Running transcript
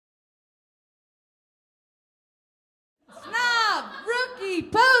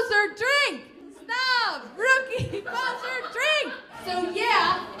So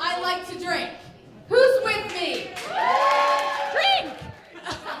yeah, I like to drink. Who's with me? Drink!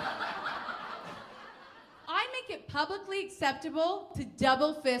 I make it publicly acceptable to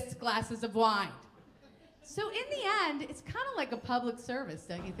double fist glasses of wine. So in the end, it's kind of like a public service,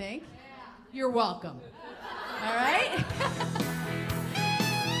 don't you think? Yeah. You're welcome. All right?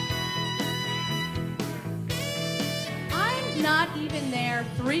 I'm not even there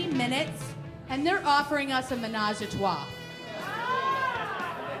 3 minutes, and they're offering us a menage a trois.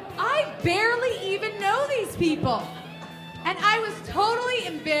 I barely even know these people. And I was totally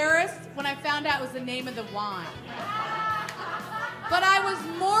embarrassed when I found out it was the name of the wine. But I was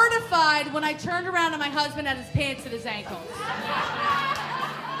mortified when I turned around and my husband had his pants at his ankles.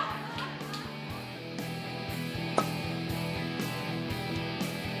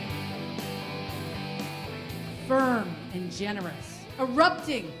 Firm and generous,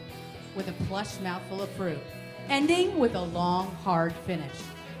 erupting with a plush mouthful of fruit, ending with a long, hard finish.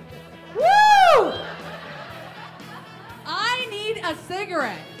 Woo! I need a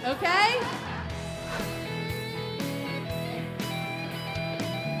cigarette, okay?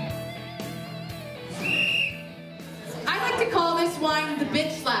 I like to call this wine the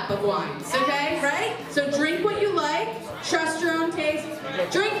bitch slap of wines, okay? Right? So drink what you like, trust your own taste,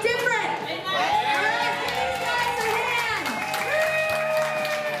 drink different! Alright, give these guys a hand!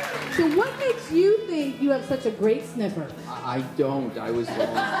 So what makes you think you have such a great sniffer? I don't. I was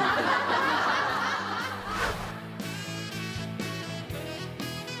wrong.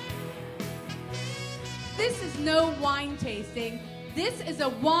 This is no wine tasting. This is a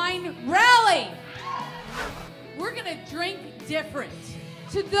wine rally. We're gonna drink different.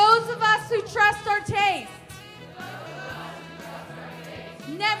 To those of us who trust our taste.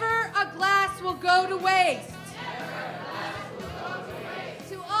 Never a glass will go to waste.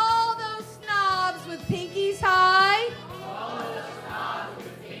 To all those snobs with pinkies high.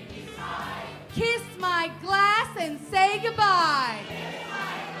 Kiss my glass and say goodbye.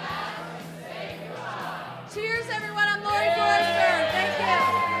 Cheers, everyone.